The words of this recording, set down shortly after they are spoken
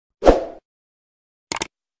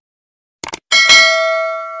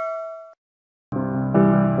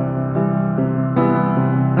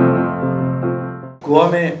गोवा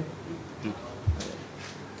में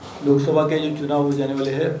लोकसभा के जो चुनाव हो जाने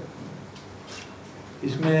वाले हैं,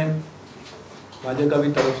 इसमें भाजपा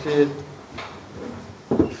की तरफ से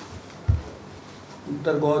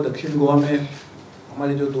उत्तर गोवा दक्षिण गोवा में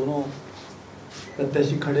हमारे जो दोनों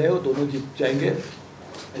प्रत्याशी खड़े हैं वो दोनों जीत जाएंगे,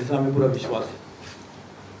 ऐसा हमें पूरा विश्वास है।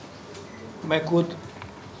 मैं खुद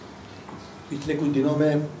पिछले कुछ दिनों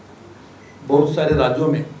में बहुत सारे राज्यों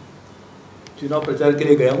में चुनाव प्रचार के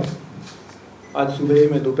लिए गया हूँ। आज सुबह ही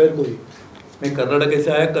मैं दोपहर को ही मैं कर्नाटक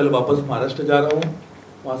से आया, कल वापस महाराष्ट्र जा रहा हूँ,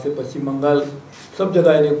 वहाँ से पश्चिम बंगाल, सब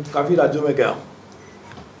जगह यानी काफ़ी राज्यों में गया हूँ।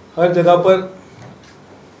 हर जगह पर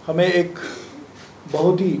हमें एक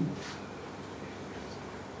बहुत ही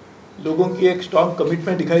लोगों की एक स्ट्रॉन्ग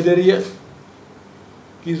कमिटमेंट दिखाई दे रही है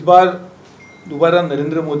कि इस बार दोबारा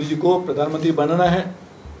नरेंद्र मोदी जी को प्रधानमंत्री बनाना है।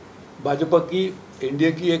 भाजपा की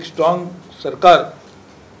एनडीए की एक स्ट्रॉन्ग सरकार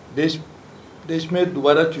देश में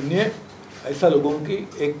दोबारा चुननी है, ऐसा लोगों की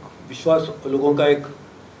एक विश्वास, लोगों का एक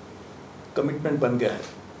कमिटमेंट बन गया है।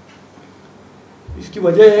 इसकी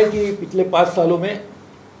वजह है कि पिछले 5 सालों में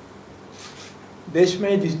देश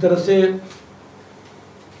में जिस तरह से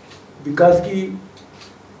विकास की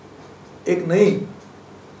एक नई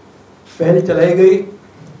पहल चलाई गई,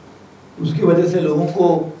 उसकी वजह से लोगों को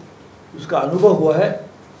उसका अनुभव हुआ है।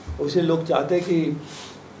 उसे लोग चाहते हैं कि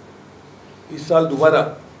इस साल दोबारा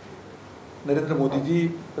नरेंद्र मोदी जी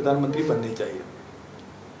प्रधानमंत्री बनने चाहिए।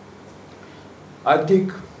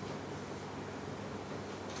 आर्थिक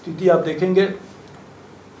स्थिति आप देखेंगे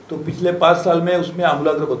तो पिछले 5 साल में उसमें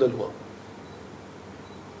आमूलाग्र बदल हुआ।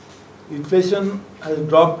 Inflation has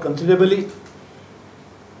dropped considerably,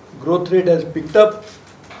 growth rate has picked up,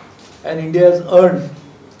 and India has earned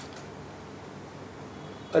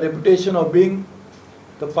a reputation of being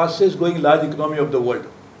the fastest growing large economy of the world.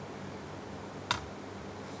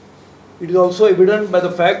 It is also evident by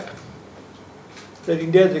the fact that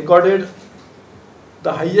India has recorded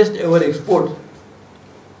the highest ever export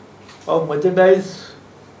of merchandise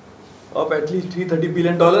of at least $330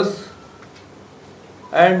 billion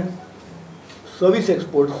and service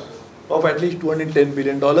exports of at least $210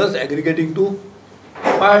 billion, aggregating to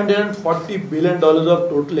 $540 billion of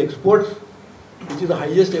total exports, which is the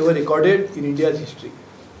highest ever recorded in India's history.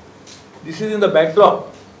 This is in the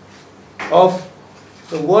backdrop of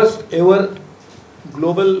the worst ever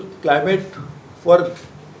global climate for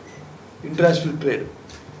international trade.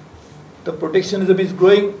 The protectionism is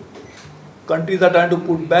growing, countries are trying to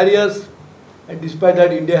put barriers, and despite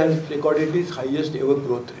that, India has recorded its highest ever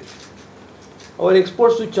growth rate. Our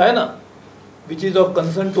exports to China, which is of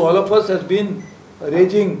concern to all of us, has been a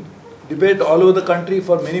raging debate all over the country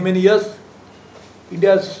for many years.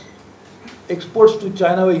 India's exports to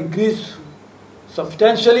China have increased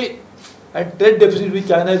substantially, and trade deficit with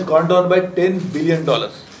China has gone down by $10 billion,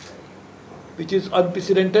 which is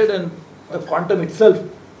unprecedented, and the quantum itself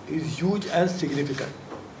is huge and significant.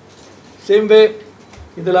 Same way,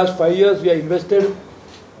 in the last 5 years, we have invested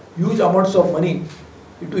huge amounts of money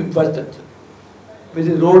into infrastructure, which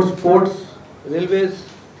is roads, ports, railways,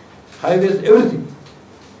 highways, everything.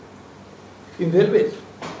 In railways,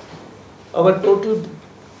 our total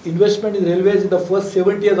investment in railways in the first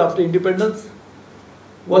 70 years after independence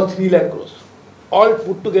was 3 lakh crores. All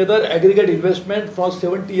put together, aggregate investment for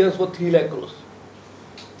 70 years was 3 lakh crores.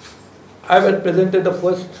 I had presented the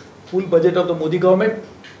first full budget of the Modi government,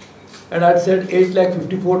 and I had said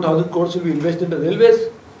 8,54,000 crores will be invested in the railways,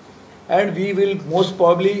 and we will most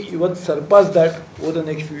probably even surpass that over the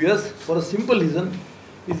next few years, for a simple reason,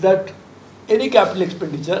 is that any capital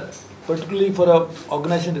expenditure, particularly for an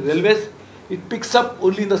organization in railways, it picks up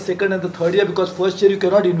only in the second and the third year, because first year you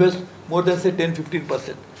cannot invest more than say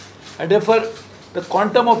 10-15%. And therefore, the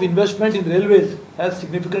quantum of investment in railways has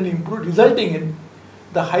significantly improved, resulting in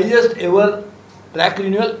the highest ever track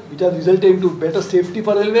renewal, which has resulted into better safety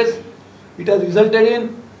for railways. It has resulted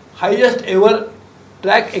in highest ever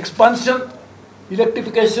track expansion.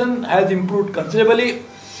 Electrification has improved considerably,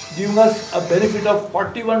 giving us a benefit of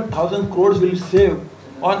 41,000 crores will save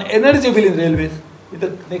on energy bill in railways in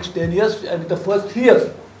the next 10 years, and in the first 3 years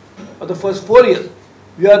or the first 4 years,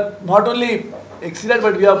 we are not only exceeded,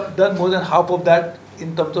 but we have done more than half of that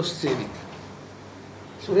in terms of savings.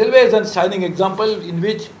 So railway is a shining example in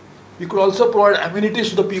which we could also provide amenities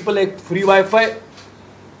to the people like free Wi-Fi,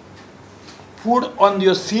 food on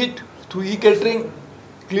your seat through e-catering,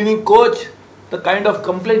 cleaning coach, the kind of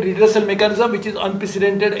complaint redressal mechanism which is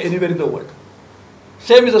unprecedented anywhere in the world.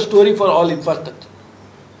 Same is the story for all infrastructure.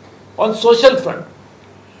 On social front,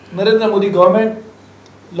 Narendra Modi government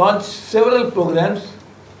launched several programs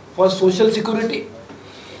for social security,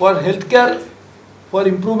 for healthcare, for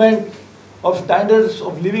improvement of standards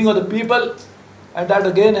of living of the people, and that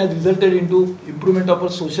again has resulted into improvement of our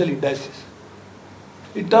social indices.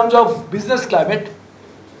 In terms of business climate,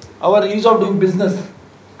 our ease of doing business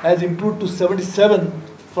has improved to 77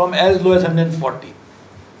 from as low as 140.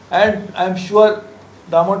 And I am sure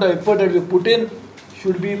the amount of effort that we put in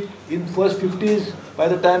should be in first 50s by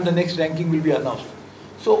the time the next ranking will be announced.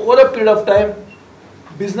 So over a period of time,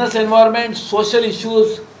 business environment, social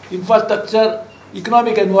issues, infrastructure,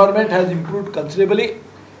 economic environment has improved considerably,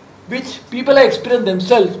 which people have experienced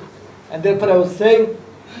themselves, and therefore I was saying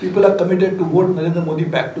people are committed to vote Narendra Modi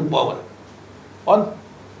back to power. On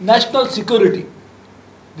national security,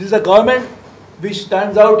 this is a government which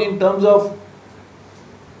stands out in terms of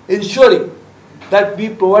ensuring that we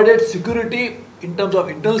provided security in terms of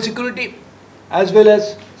internal security as well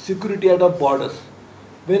as security at our borders.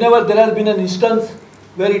 Whenever there has been an instance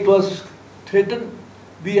where it was threatened,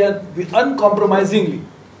 we have uncompromisingly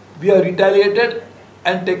retaliated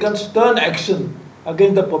and taken stern action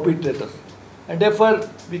against the perpetrators. And therefore,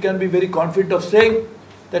 we can be very confident of saying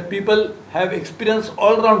that people have experienced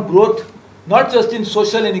all-round growth, not just in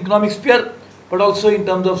social and economic sphere, but also in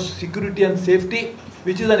terms of security and safety,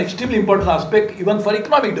 which is an extremely important aspect even for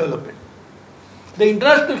economic development. The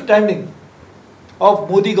international standing of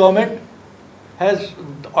Modi government has,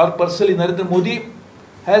 or personally Narendra Modi,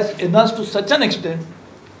 has enhanced to such an extent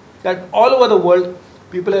that all over the world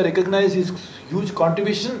people have recognized his huge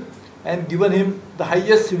contribution and given him the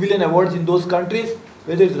highest civilian awards in those countries,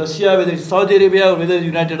 whether it's Russia, whether it's Saudi Arabia, or whether it's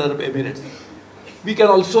United Arab Emirates. We can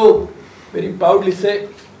also very proudly say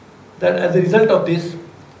that as a result of this,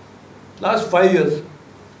 last 5 years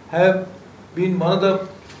have been one of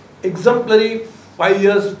the exemplary 5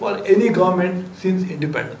 years for any government since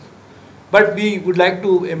independence. But we would like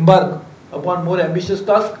to embark upon more ambitious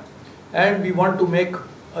task, and we want to make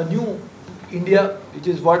a new India, which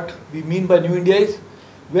is what we mean by new India is,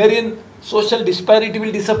 wherein social disparity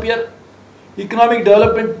will disappear, economic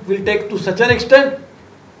development will take to such an extent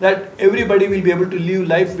that everybody will be able to live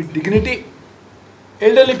life with dignity.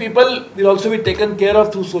 Elderly people will also be taken care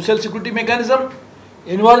of through social security mechanism,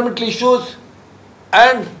 environmental issues,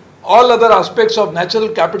 and all other aspects of natural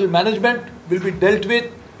capital management will be dealt with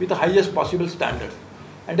the highest possible standards.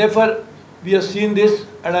 And therefore, we have seen this,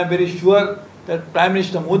 and I am very sure that Prime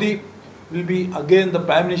Minister Modi will be again the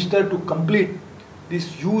Prime Minister to complete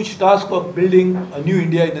this huge task of building a new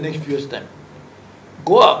India in the next few years' time.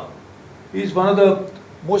 Goa is one of the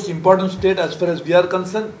most important states as far as we are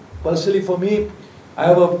concerned. Personally, for me, I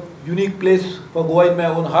have a unique place for Goa in my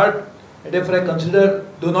own heart, and therefore I consider,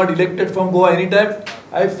 though not elected from Goa anytime,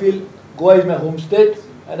 I feel Goa is my home state,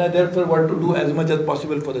 and I therefore want to do as much as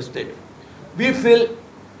possible for the state. We feel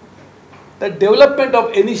that development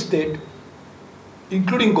of any state,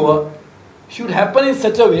 including Goa, should happen in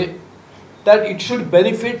such a way that it should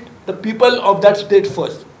benefit the people of that state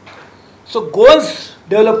first. So Goans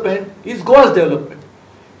development is Goa's development.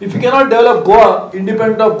 If you cannot develop Goa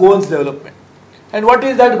independent of Goans development. And what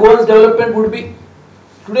is that Goans development would be?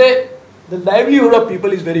 Today, the livelihood of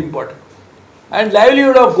people is very important. And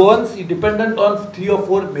livelihood of Goans is dependent on 3 or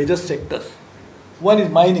 4 major sectors. One is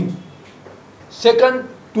mining. Second,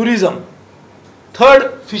 tourism.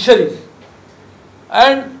 Third, fisheries.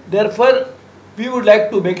 And therefore, we would like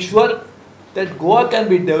to make sure that Goa can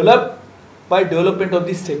be developed by development of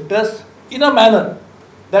these sectors in a manner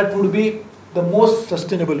that would be the most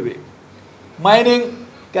sustainable way. Mining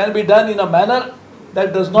can be done in a manner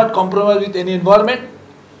that does not compromise with any environment.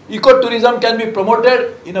 Ecotourism can be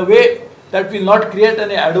promoted in a way that will not create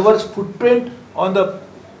any adverse footprint on the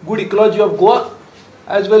good ecology of Goa,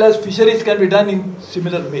 as well as fisheries can be done in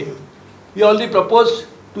similar way. We already proposed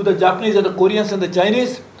to the Japanese and the Koreans and the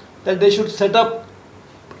Chinese that they should set up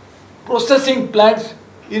processing plants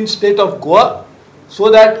in state of Goa so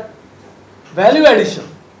that value addition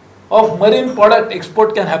of marine product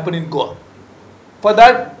export can happen in Goa. For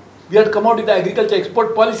that, we had come out with the agriculture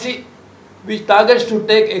export policy, which targets to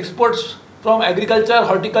take exports from agriculture,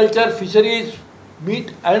 horticulture, fisheries,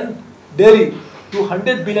 meat and dairy to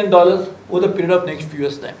 $100 billion over the period of next few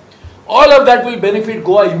years' time. All of that will benefit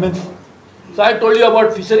Goa immensely. So I told you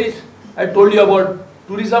about fisheries, I told you about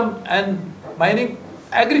tourism and mining.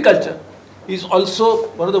 Agriculture is also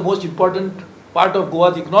one of the most important part of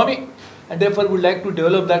Goa's economy, and therefore we would like to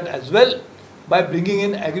develop that as well by bringing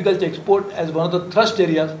in agriculture export as one of the thrust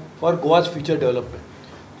areas for Goa's future development.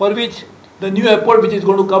 For which the new airport which is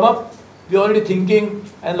going to come up, we are already thinking,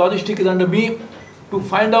 and logistic is under me, to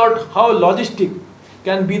find out how logistic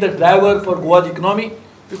can be the driver for Goa's economy,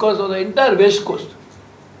 because of the entire west coast,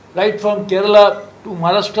 right from Kerala to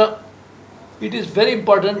Maharashtra, it is very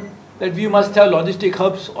important that we must have logistic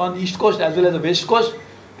hubs on east coast as well as the west coast,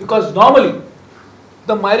 because normally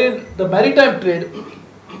the maritime trade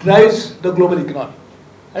drives the global economy,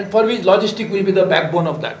 and for which logistics will be the backbone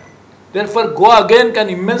of that. Therefore, Goa again can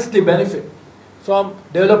immensely benefit from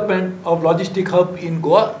development of logistic hub in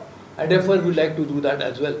Goa, and therefore we would like to do that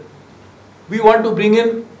as well. We want to bring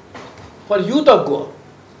in for youth of Goa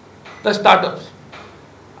the startups.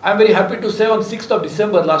 I am very happy to say on 6th of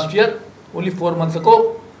December last year, only 4 months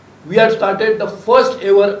ago, we had started the first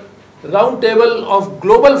ever round table of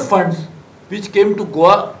global funds which came to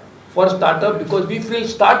Goa for startup, because we feel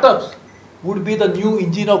startups would be the new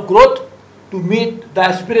engine of growth to meet the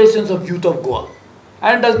aspirations of youth of Goa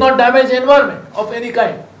and does not damage the environment of any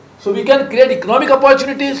kind. So we can create economic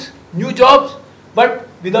opportunities, new jobs, but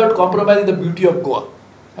without compromising the beauty of Goa.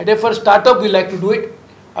 And therefore startup we like to do it.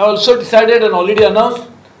 I also decided and already announced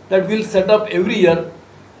that we will set up every year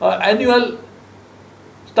an annual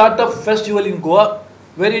startup festival in Goa,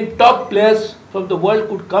 wherein top players from the world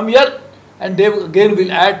could come here, and they again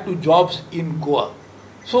will add to jobs in Goa.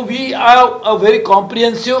 So we are a very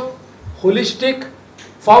comprehensive, holistic,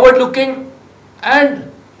 forward-looking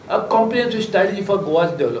and a comprehensive strategy for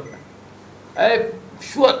Goa's development. I am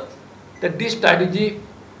sure that this strategy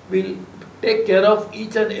will take care of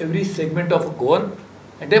each and every segment of Goan,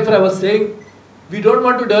 and therefore I was saying we don't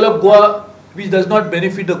want to develop Goa which does not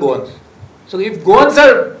benefit the Goans. So if Goans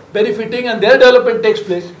are benefiting and their development takes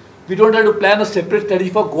place, we don't have to plan a separate strategy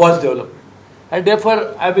for Goa's development. And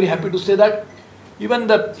therefore I am very happy to say that even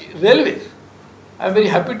the railways, I am very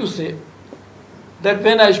happy to say that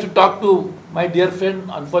when I used to talk to my dear friend,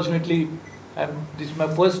 unfortunately this is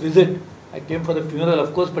my first visit, I came for the funeral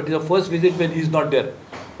of course, but it is the first visit when he is not there.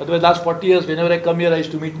 Otherwise last 40 years whenever I come here I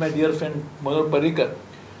used to meet my dear friend Manoj Parrikar.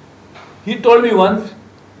 He told me once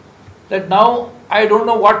that now I don't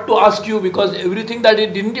know what to ask you, because everything that he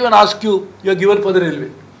didn't even ask you, you are given for the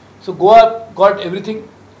railway. So Goa got everything.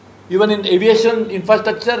 Even in aviation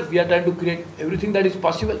infrastructure, we are trying to create everything that is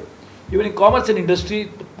possible. Even in commerce and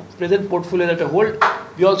industry, the present portfolio that I hold,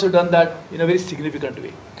 we also done that in a very significant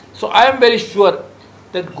way. So I am very sure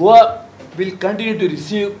that Goa will continue to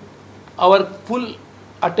receive our full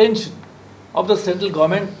attention of the central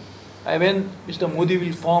government, and when Mr. Modi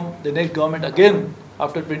will form the next government again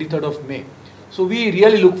after 23rd of May. So we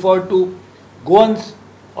really look forward to Goans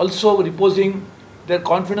also reposing their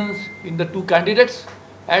confidence in the two candidates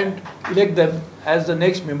and elect them as the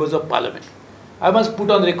next members of parliament. I must put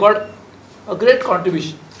on record a great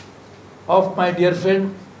contribution of my dear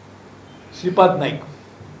friend Sripad Naik.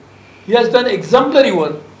 He has done exemplary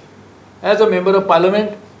work as a member of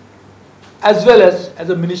parliament as well as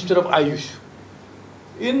a minister of Ayush.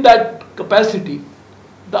 In that capacity,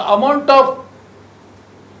 the amount of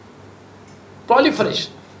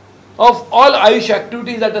proliferation of all Ayush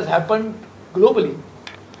activities that has happened globally,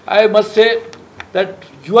 I must say that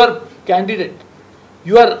your candidate,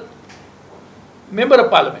 your member of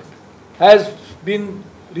parliament has been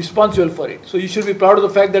responsible for it. So you should be proud of the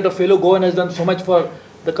fact that a fellow Goan has done so much for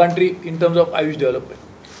the country in terms of Ayush development.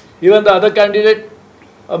 Even the other candidate,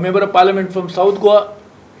 a member of parliament from South Goa,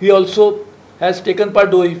 he also has taken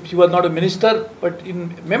part, though he was not a minister, but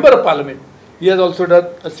in member of parliament, he has also done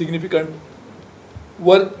a significant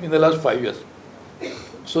work in the last 5 years.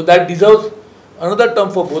 So that deserves another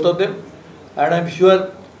term for both of them, and I am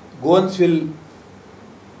sure Goans will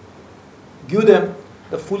give them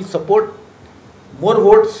the full support, more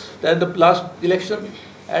votes than the last election,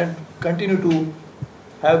 and continue to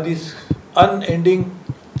have this unending,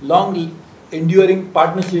 long enduring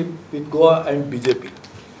partnership with Goa and BJP.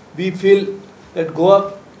 We feel that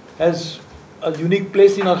Goa has a unique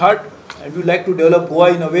place in our heart, and we would like to develop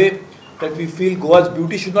Goa in a way that we feel Goa's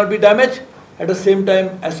beauty should not be damaged. At the same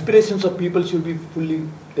time, aspirations of people should be fully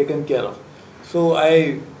taken care of. So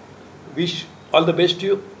I wish all the best to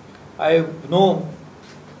you. I know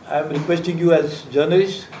I am requesting you as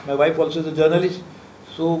journalists, my wife also is a journalist,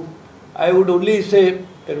 so I would only say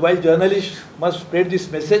that while journalists must spread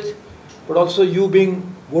this message, but also you being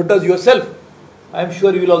voters yourself, I am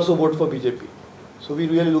sure you will also vote for BJP. So we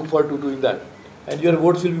really look forward to doing that. And your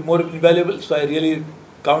votes will be more invaluable, so I really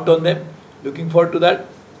count on them. Looking forward to that.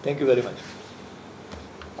 Thank you very much.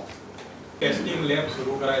 Testing lab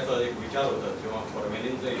सुरू करायचा एक विचार होता जेव्हा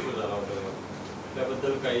फॉर्मेलिनचा issue झाला होता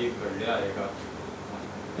त्याबद्दल काही घडले आहे का?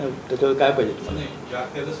 त्याच्यावर काय पाहिजे तुम्हाला?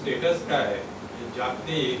 त्याचं स्टेटस काय आहे?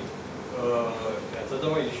 जागतिक याचा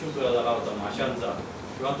जेव्हा इश्यू झाला होता माशांचा,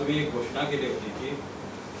 तेव्हा तुम्ही एक घोषणा केली होती की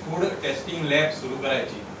फूड टेस्टिंग लॅब सुरू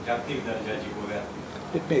करायची जागतिक दर्जाची गोव्यात.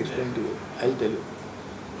 Let me explain to you. I'll tell you.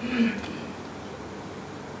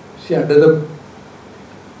 See, under the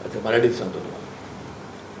अच्छा मराठीत सांगतो तुम्हाला.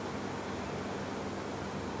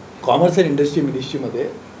 कॉमर्स अँड इंडस्ट्री मिनिस्ट्रीमध्ये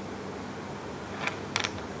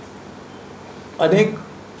अनेक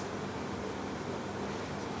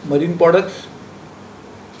मरीन प्रॉडक्ट्स,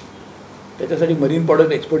 त्याच्यासाठी marine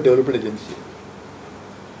product export development agency,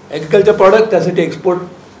 agriculture product त्यासाठी export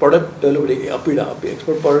product development अपिडा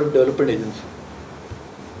export product development agency.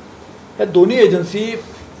 ह्या दोन्ही एजन्सी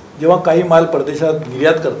जेव्हा काही माल परदेशात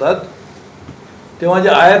निर्यात करतात तेव्हा जे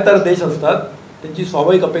आयातदार देश असतात त्यांची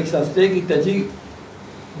स्वाभाविक अपेक्षा असते की त्याची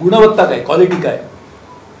गुणवत्ता काय, क्वालिटी काय,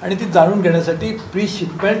 आणि ती जाणून घेण्यासाठी प्री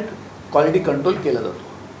शिपमेंट क्वालिटी कंट्रोल केला जातो.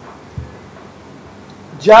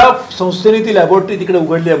 ज्या संस्थेने ती लॅबोरेटरी तिकडे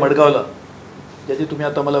उघडली आहे मडगावला, ज्याची तुम्ही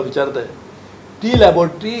आता मला विचारताय, ती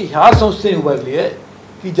लॅबोरेटरी ह्या संस्थेने उभारली आहे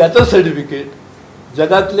की ज्याचं सर्टिफिकेट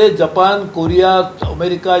जगातले जपान, कोरिया,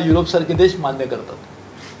 अमेरिका, युरोपसारखे देश मान्य करतात.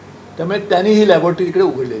 त्यामुळे त्यांनी ही लॅबोरेटरी तिकडे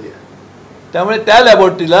उघडलेली आहे. त्यामुळे त्या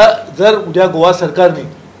लॅबोरेटरीला जर उद्या गोवा सरकारने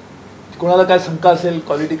कोणाला काय शंका असेल,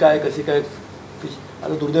 क्वालिटी काय, कशी काय फिश,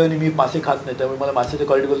 आता दुर्दैवाने मी मासे खात नाही त्यामुळे मला माशाच्या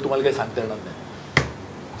क्वालिटीबद्दल तुम्हाला काही सांगता येणार नाही.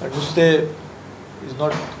 कारण नुसते is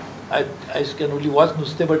not I can only watch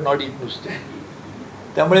नुसते बट नॉट ईट नुसते.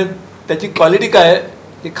 त्यामुळे त्याची क्वालिटी काय आहे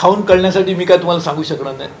ते खाऊन कळण्यासाठी मी काय तुम्हाला सांगू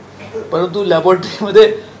शकणार नाही. परंतु लॅबोरेटरीमध्ये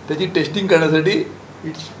त्याची टेस्टिंग करण्यासाठी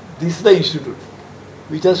it's this the institute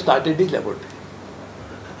which has started this laboratory.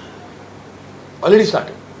 Already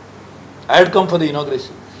started. I had come for the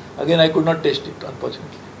inauguration. Again, I could not taste it,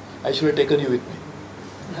 unfortunately. I should have taken you with me.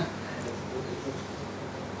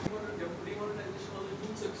 Demonetization was a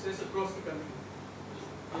huge success across the country.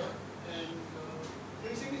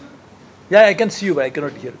 Yeah, I can see you, but I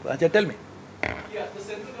cannot hear. Acha, tell me. Yeah, the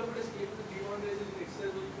central government has claimed that demonetization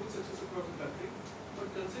exercise was a huge success across the country. But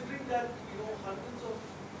considering that, hundreds of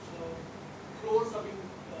crores have been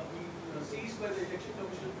seized by the election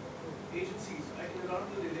commission agencies in the run of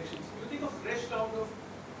the elections, do you think a fresh round of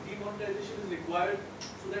demonetization is required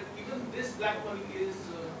so that even this black money is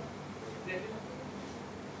netted?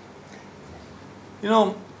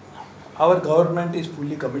 Our government is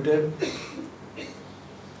fully committed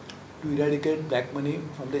to eradicate black money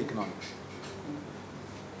from the economy.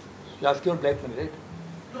 You ask about black money, right?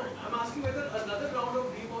 No, I'm asking whether another round of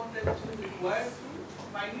demonetization is required to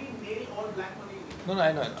finally nail all black money. No,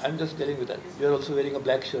 I know. I'm just telling you that. You are also wearing a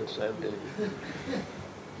black shirt, so I'm telling you.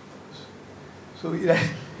 So,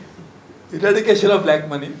 eradication of black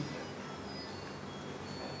money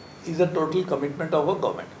is a total commitment of a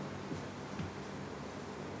government.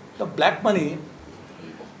 The black money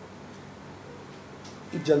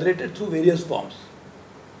is generated through various forms.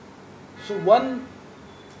 So, one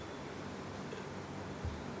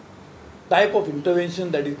type of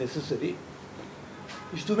intervention that is necessary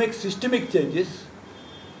is to make systemic changes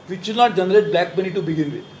which will not generate black money to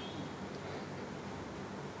begin with.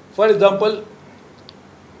 For example,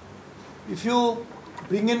 if you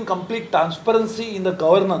bring in complete transparency in the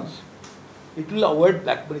governance, it will avoid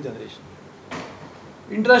black money generation.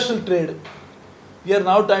 International trade, we are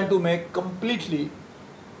now trying to make completely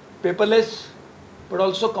paperless but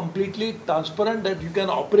also completely transparent that you can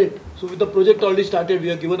operate. So with the project already started, we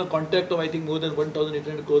have given a contract of I think more than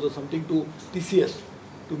 1,800 crores or something to TCS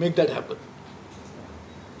to make that happen.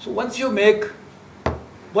 So once you make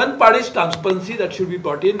one part is transparency that should be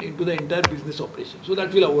brought into the entire business operation. So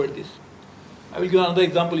that will avoid this. I will give another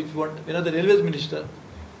example if you want. When I was the railways minister,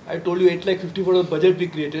 I told you 8,50,000 crore budget we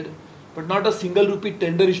created, but not a single rupee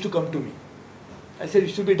tender is to come to me. I said it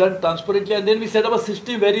should be done transparently, and then we set up a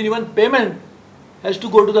system wherein even payment has to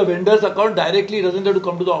go to the vendor's account directly, it doesn't have to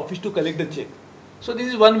come to the office to collect the check. So this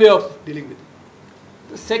is one way of dealing with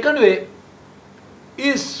it. The second way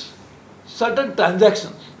is certain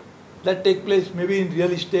transactions that take place maybe in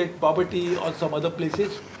real estate, property or some other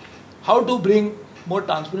places. How to bring more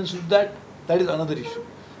transparency to that, that is another issue.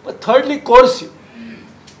 But thirdly, coercive,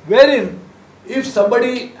 wherein if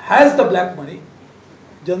somebody has the black money,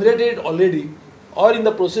 generated already or in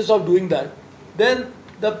the process of doing that, then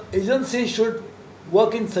the agency should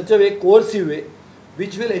work in such a way, coercive way,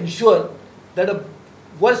 which will ensure that a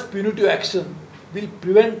worse punitive action will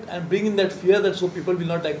prevent and bring in that fear that so people will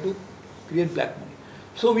not like to create black money.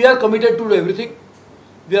 So we are committed to do everything.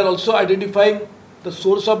 We are also identifying the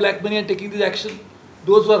source of black money and taking this action.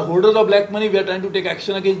 Those who are holders of black money, we are trying to take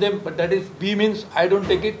action against them, but that is B means I don't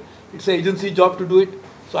take it. It's an agency job to do it.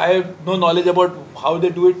 So I have no knowledge about how they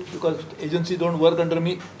do it because agencies don't work under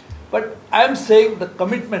me. But I am saying the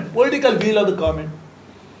commitment, political will of the government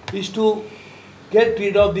is to get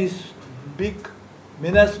rid of this big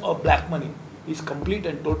menace of black money is complete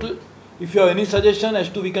and total. If you have any suggestion as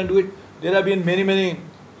to we can do it, there have been many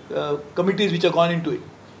committees which have gone into it.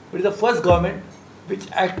 But it is the first government which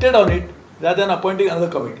acted on it rather than appointing another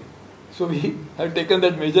committee. So we have taken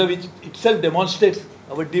that measure which itself demonstrates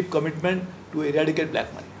our deep commitment to eradicate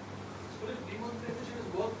black money. So if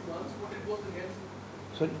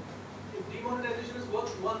Sorry? If demonetization has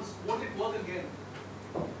worked once, won't it work again?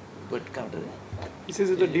 But counter. He says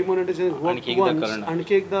that the demonetization worked once,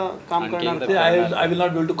 आणखी एकदा काम करणार. I will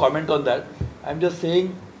not be able to comment on that. I am just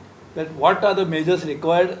saying that what are the measures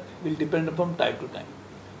required will depend upon time to time.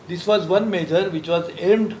 This was one measure which was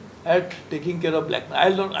aimed at taking care of black money. I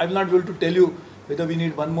will not be able to tell you whether we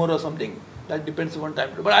need one more or something. That depends upon time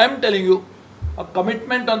to time. But I am telling you, a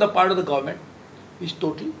commitment on the part of the government is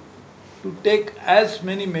total to take as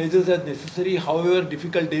many measures as necessary, however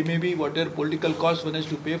difficult they may be, whatever political cost one has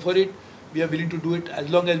to pay for it. We are willing to do it as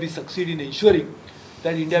long as we succeed in ensuring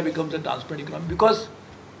that India becomes a transparent economy, because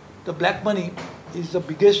the black money is the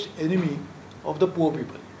biggest enemy of the poor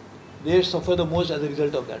people. They suffer the most as a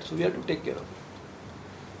result of that. So we have to take care of it.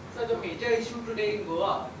 So the major issue today in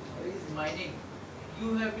Goa is mining.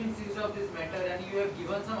 You have been seized of this matter and you have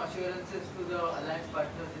given some assurances to the alliance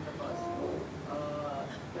partners in the past.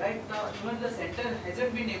 Right now, even the center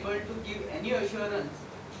hasn't been able to give any assurance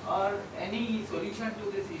or any solution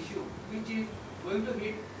to this issue, which is going to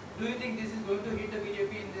hit. Do you think this is going to hit the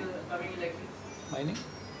BJP in the coming elections?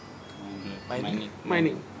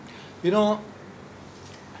 Mining. You know,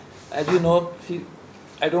 as you know, see,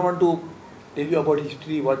 I don't want to tell you about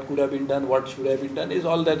history, what could have been done, what should have been done, is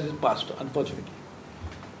all that is past, unfortunately.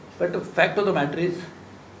 But the fact of the matter is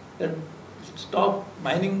that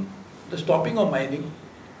the stopping of mining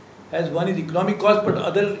has one is economic cost, but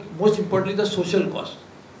other, most importantly, the social cost.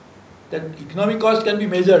 That economic cost can be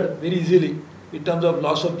measured very easily in terms of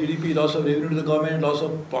loss of GDP, loss of revenue to the government, loss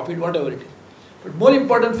of profit, whatever it is. But more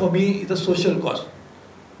important for me is the social cost.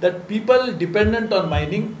 That people dependent on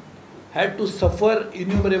mining had to suffer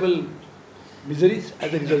innumerable miseries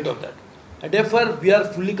as a result of that. And therefore, we are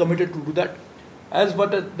fully committed to do that.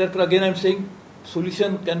 Therefore, again I am saying,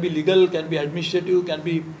 solution can be legal, can be administrative, can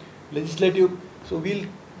be legislative. So we'll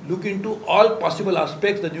look into all possible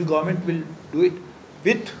aspects. The new government will do it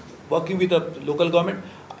with working with the local government.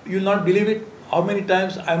 You will not believe it, how many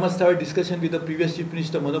times I must have a discussion with the previous Chief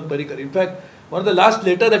Minister, Manoj Parrikar. In fact, one of the last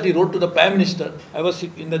letter that he wrote to the Prime Minister, I was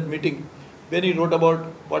in that meeting, when he wrote about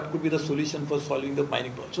what could be the solution for solving the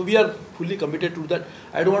mining problem. So we are fully committed to that.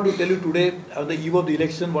 I don't want to tell you today, on the eve of the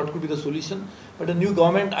election, what could be the solution. But the new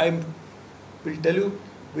government, I will tell you,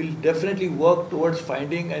 will definitely work towards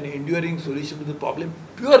finding an enduring solution to the problem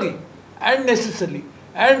purely and necessarily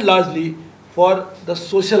and largely for the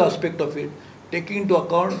social aspect of it, taking into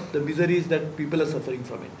account the miseries that people are suffering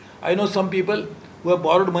from it. I know some people who have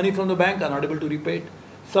borrowed money from the bank are not able to repay it.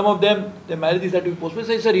 Some of them, their marriages have to be postponed.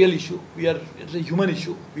 So it's a real issue. It's a human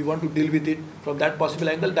issue. We want to deal with it from that possible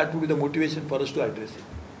angle. That would be the motivation for us to address it.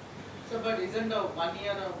 So, but isn't 1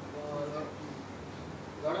 year a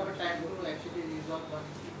lot of a time to actually resolve one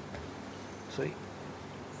issue? Sorry?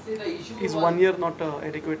 See, the issue Is 1 year not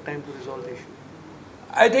adequate time to resolve the issue?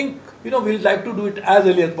 I think, we would like to do it as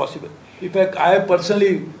early as possible. In fact, I have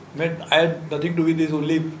personally I had nothing to do with this,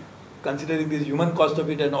 only considering this human cost of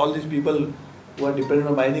it, and all these people who are dependent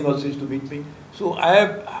on mining also used to meet me. So I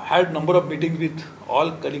have had number of meetings with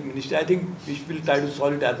all colleague ministries. I think we will try to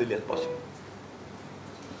solve it as early as possible.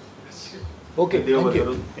 Okay, thank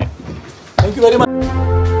you. Thank you very much.